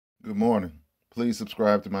Good morning. Please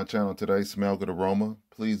subscribe to my channel today, Smell Good Aroma.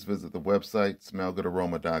 Please visit the website,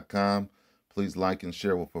 smellgoodaroma.com. Please like and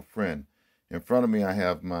share with a friend. In front of me, I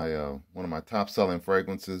have my one of my top-selling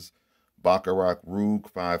fragrances, Baccarat Rouge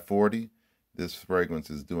 540. This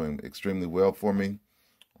fragrance is doing extremely well for me.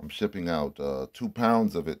 I'm shipping out 2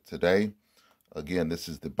 pounds of it today. Again, this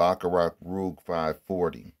is the Baccarat Rouge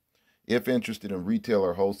 540. If interested in retail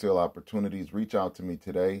or wholesale opportunities, reach out to me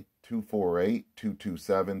today,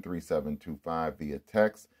 248-227-3725 via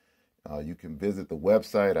text. You can visit the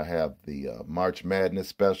website. I have the March Madness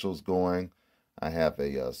specials going. I have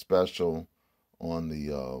a special on the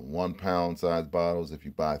 1 pound size bottles. If you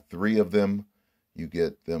buy 3 of them, you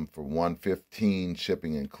get them for $115,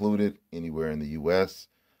 shipping included, anywhere in the U.S.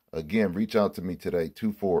 Again, reach out to me today,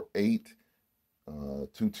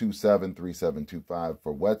 248-227-3725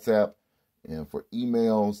 for WhatsApp, and for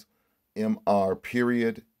emails,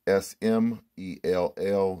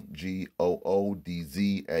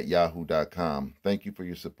 mr.smellgoodz@yahoo.com. Thank you for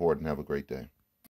your support and have a great day.